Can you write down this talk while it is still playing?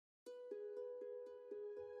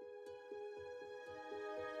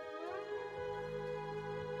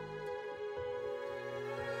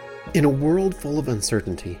In a world full of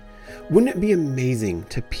uncertainty, wouldn't it be amazing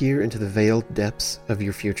to peer into the veiled depths of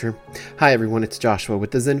your future? Hi everyone, it's Joshua with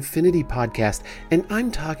the ZeNfinity podcast, and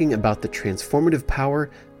I'm talking about the transformative power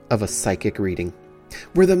of a psychic reading,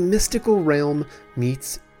 where the mystical realm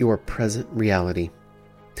meets your present reality.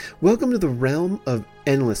 Welcome to the realm of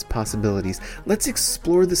endless possibilities. Let's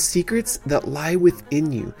explore the secrets that lie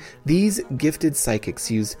within you. These gifted psychics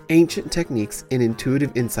use ancient techniques and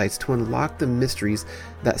intuitive insights to unlock the mysteries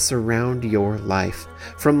that surround your life.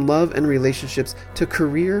 From love and relationships to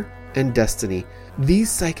career and destiny, these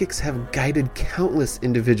psychics have guided countless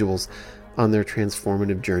individuals on their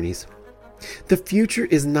transformative journeys. The future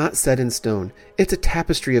is not set in stone. It's a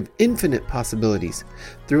tapestry of infinite possibilities.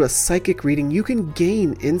 Through a psychic reading, you can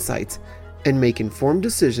gain insights and make informed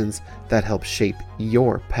decisions that help shape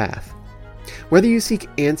your path. Whether you seek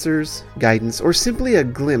answers, guidance, or simply a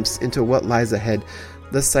glimpse into what lies ahead,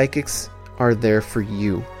 the psychics are there for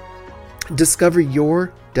you. Discover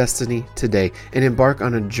your destiny today and embark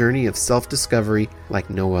on a journey of self-discovery like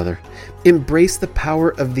no other. Embrace the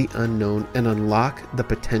power of the unknown and unlock the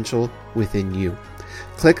potential within you.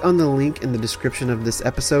 Click on the link in the description of this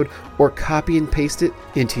episode or copy and paste it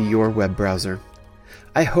into your web browser.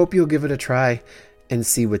 I hope you'll give it a try and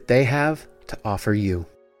see what they have to offer you.